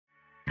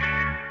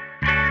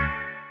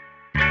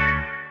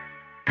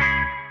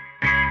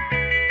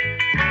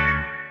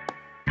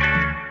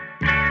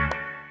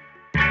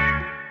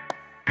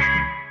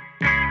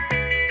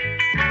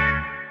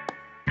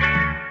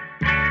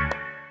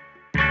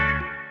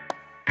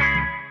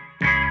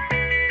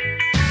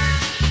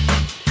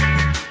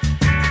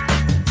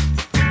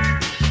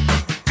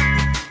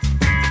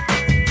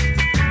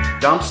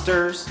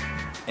dumpsters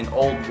and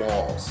old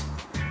walls.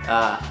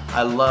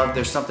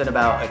 There's something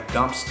about a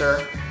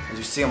dumpster. As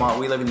you see them all,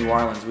 we live in New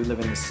Orleans, we live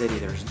in the city,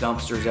 there's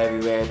dumpsters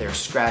everywhere, they're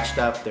scratched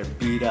up, they're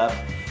beat up.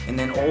 And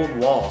then old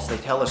walls, they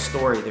tell a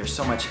story, there's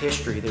so much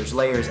history, there's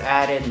layers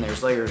added and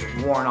there's layers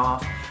worn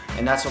off.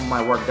 And that's what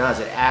my work does,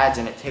 it adds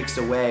and it takes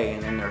away,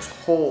 and then there's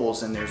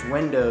holes and there's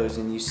windows,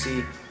 and you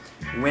see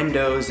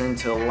windows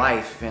into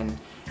life, and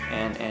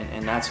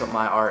that's what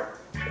my art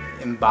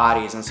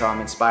embodies. And so I'm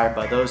inspired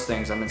by those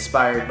things. I'm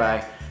inspired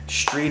by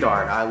street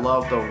art. I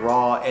love the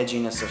raw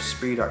edginess of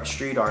street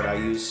art. I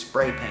use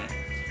spray paint.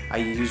 I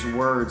use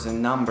words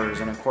and numbers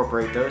and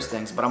incorporate those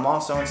things, but I'm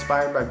also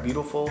inspired by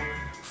beautiful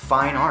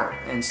fine art.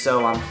 And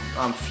so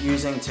I'm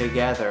fusing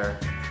together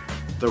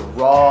the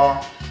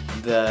raw,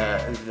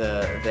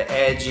 the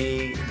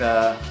edgy,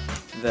 the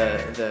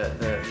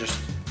just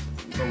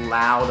the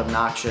loud,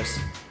 obnoxious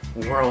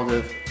world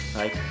of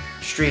like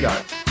street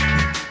art.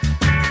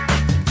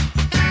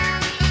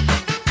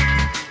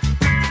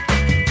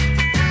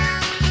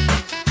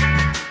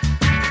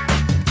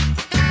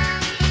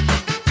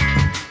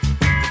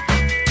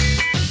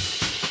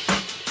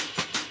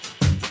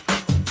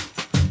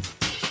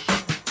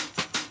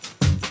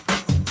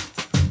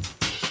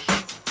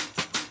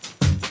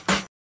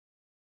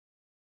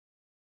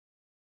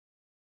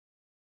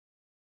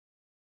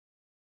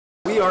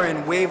 We are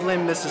in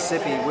Waveland,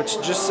 Mississippi, which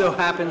just so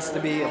happens to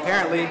be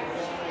apparently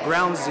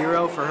ground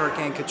zero for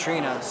Hurricane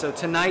Katrina. So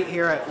tonight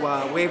here at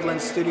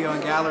Waveland Studio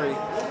and Gallery,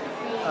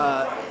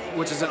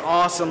 which is an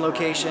awesome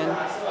location.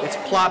 It's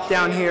plopped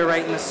down here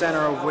right in the center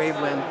of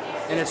Waveland,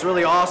 and it's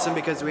really awesome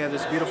because we have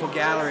this beautiful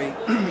gallery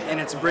and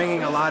it's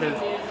bringing a lot of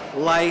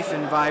life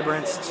and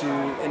vibrance to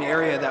an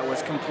area that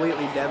was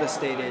completely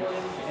devastated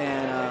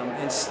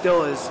and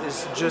still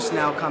is just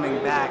now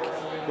coming back.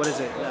 What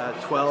is it,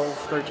 12,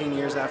 13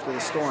 years after the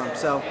storm.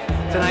 So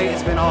tonight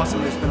it's been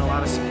awesome. There's been a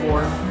lot of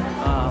support.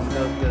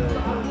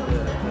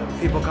 The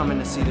people coming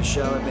to see the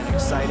show have been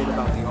excited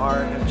about the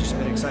art, have just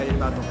been excited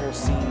about the whole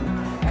scene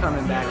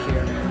coming back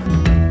here.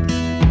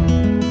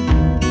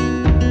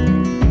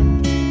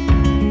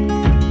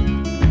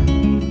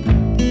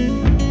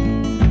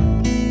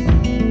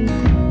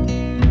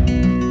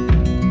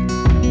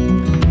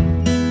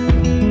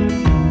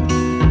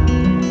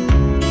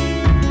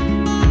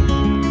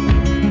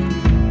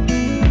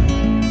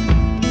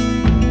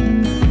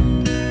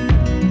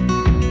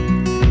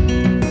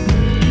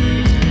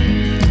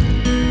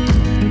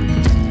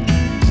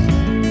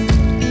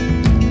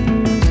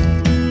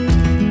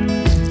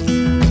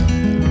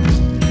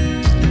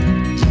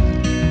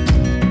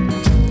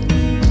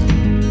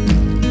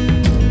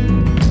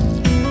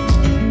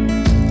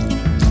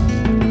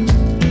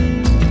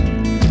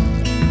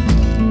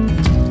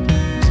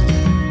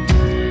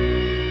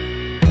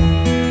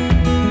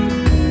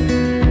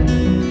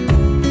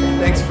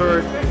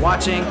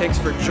 Watching, thanks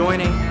for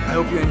joining. I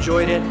hope you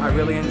enjoyed it. I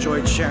really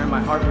enjoyed sharing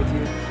my heart with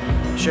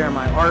you, sharing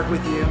my art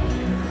with you,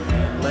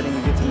 and letting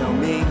you get to know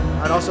me.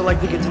 I'd also like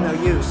to get to know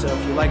you, so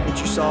if you like what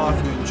you saw,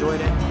 if you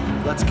enjoyed it,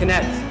 let's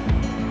connect.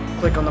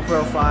 Click on the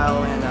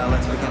profile and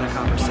let's begin a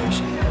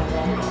conversation.